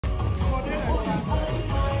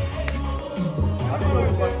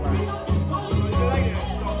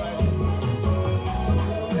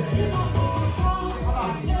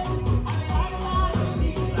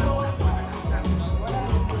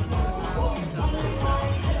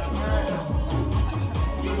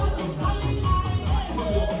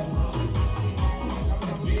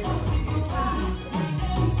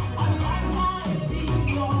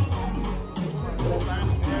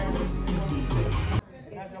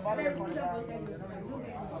Guys,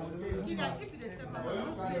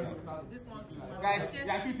 you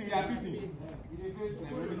are shooting.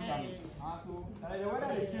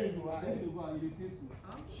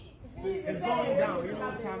 It's going down. You know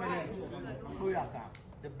what time it is.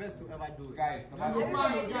 The best to ever do, guys.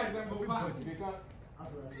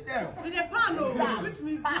 See them. With a pan, which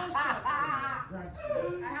means no stop. I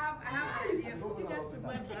have an idea. You guys to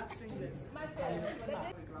buy black singlets.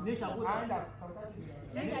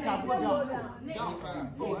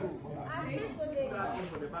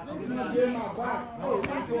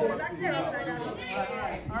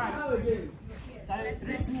 Alright.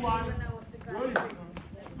 3, 2, 1. Roll it.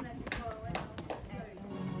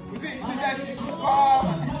 You see, you guys is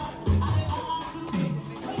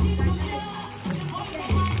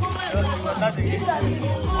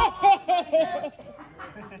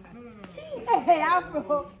Hey,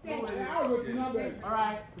 Afro.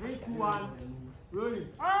 Alright, 3, 2, 1. Roll it.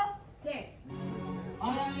 Yes.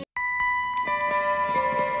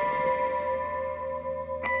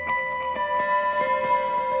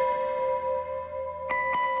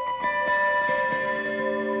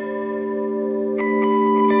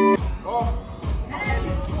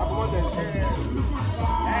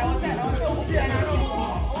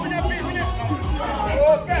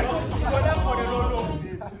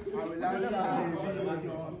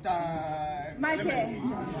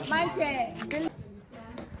 My chair.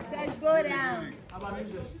 Let's go down.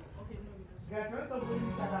 Guys, let's talk to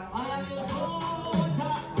each other.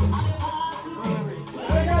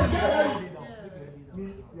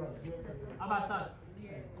 How about start?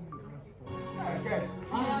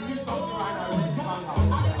 Are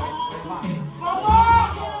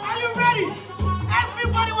you ready?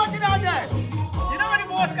 Everybody watching out there. You know ready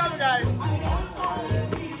for what's coming, guys?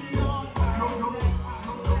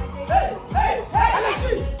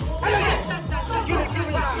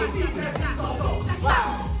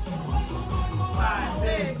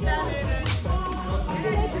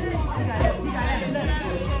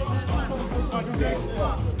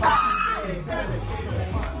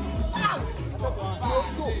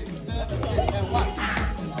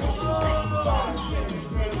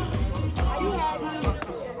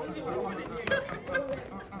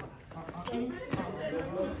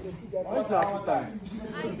 What's your assistant?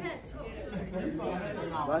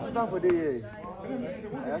 My assistant for the year.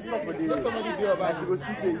 Assistant for the year. Somebody be about. I should go see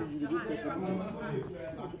say you go stay for me.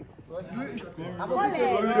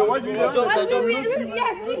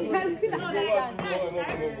 Yes, we can.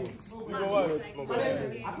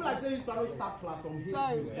 I feel like saying you start class from here.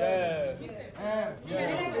 Sorry. Yeah.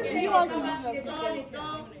 Do you want to use your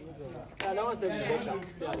I don't want to say better.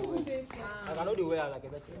 I know the way I like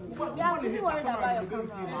it better. You are really worried about your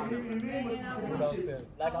camera.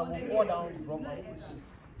 Like I will fall down from my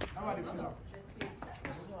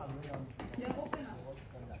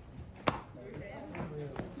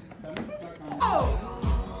Oh!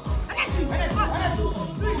 I got you!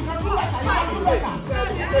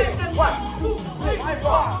 1, 2, 3,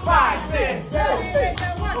 4, 5, 6, 7, 8,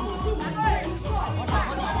 1, 2, 3,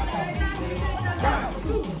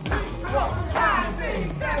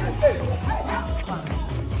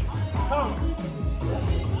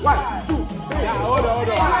 Yeah, hold on.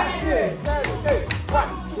 5, 6, 7, 8,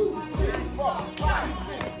 1, 2, 3, 4, 5,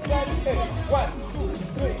 6, 7, 8, 1, 2,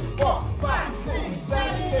 3, 4, 5, 6,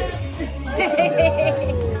 7,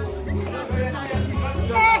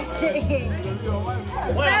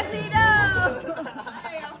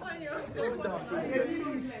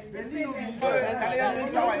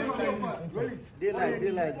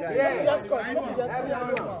 Daylight, guys. Just cut.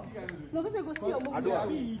 No, go see your movie.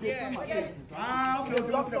 Okay,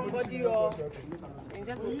 Block somebody or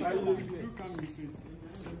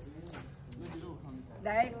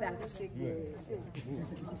director.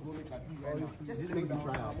 Just make the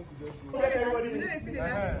trial.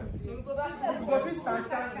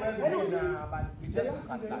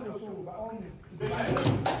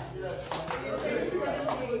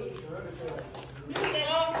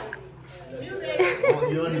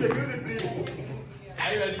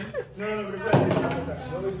 Are you ready? No,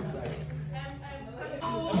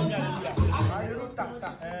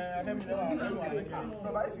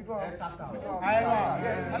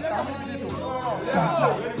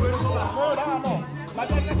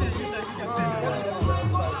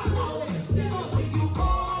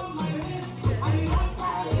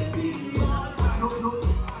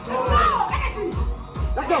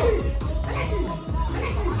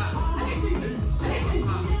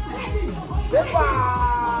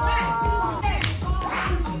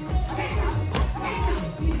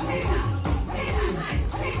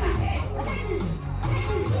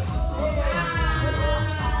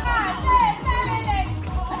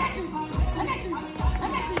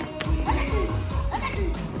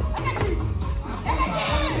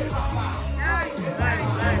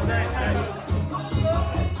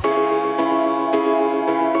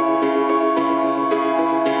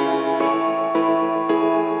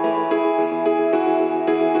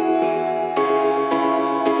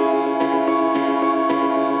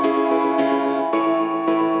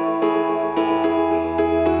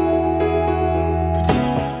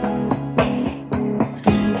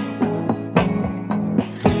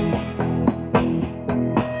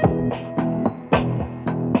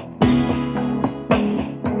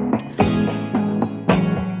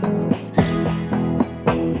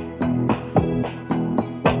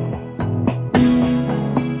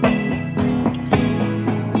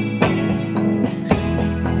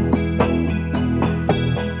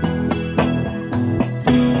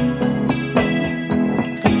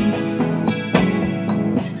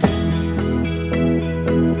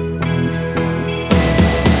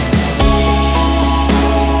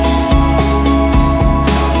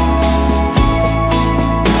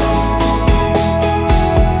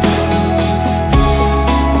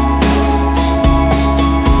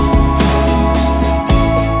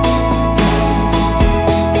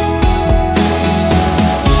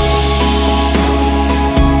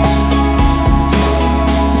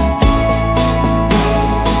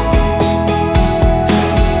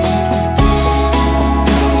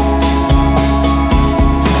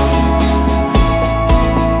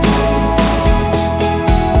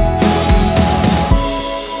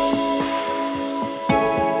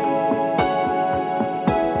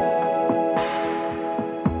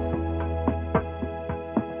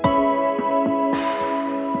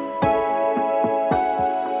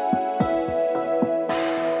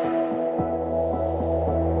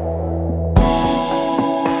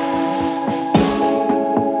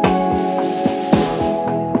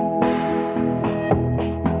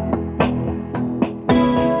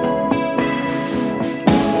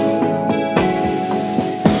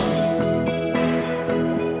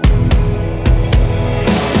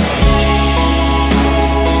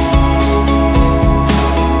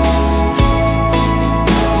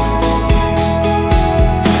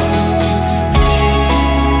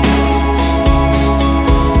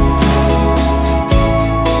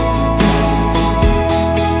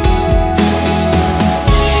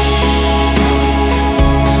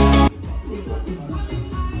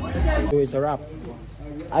 it's a wrap.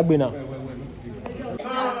 Agbena.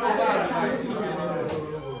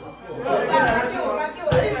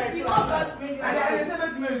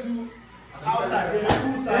 Outside.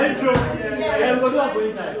 Yeah, we'll do it for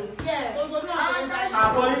inside. Yeah, so go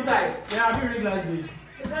For inside. Yeah, I'll be really glad to.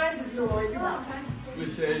 the current is low, is it not? You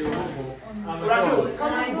say you won't go. Raquel,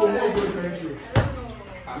 come on, go for you.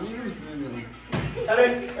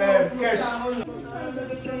 Cash.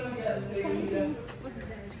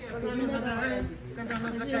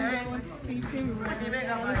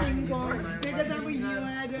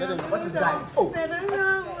 What is guys? Oh.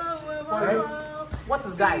 What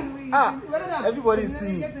is guys? Ah, everybody is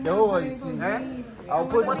seeing. The whole world is seeing. Eh? I'll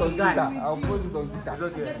post it on Twitter. I'll post it on Twitter. It's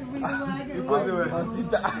okay. You post it on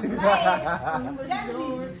Twitter.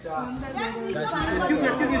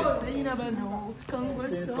 Excuse me. You never know. Come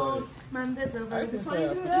with soul. Man, there's a way to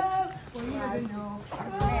find love. Well, you never know.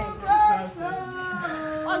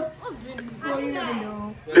 Well, you never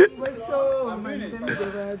know. With soul. Man, there's a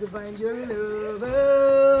way to find your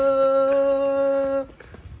love.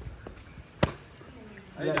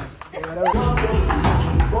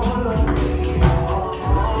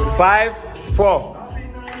 5-4.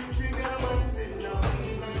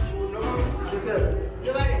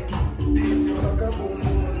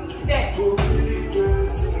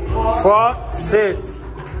 4-6.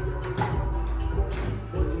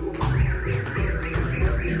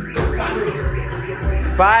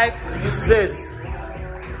 5-6.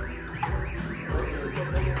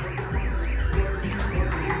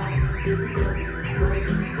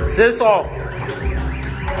 6 up.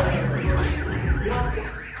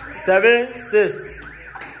 7-6.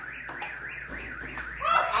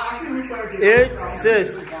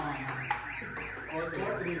 8-6.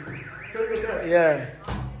 Yeah.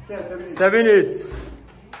 7-8.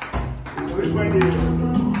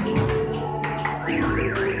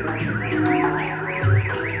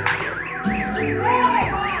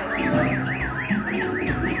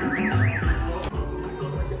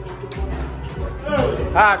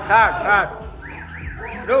 Hard.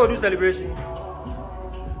 No, we'll do celebration.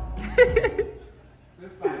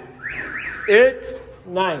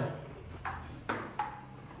 8-9.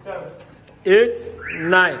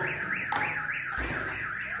 8-9.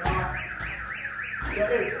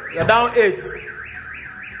 You're down 8.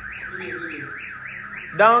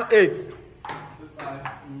 Down 8.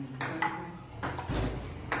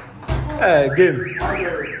 Game.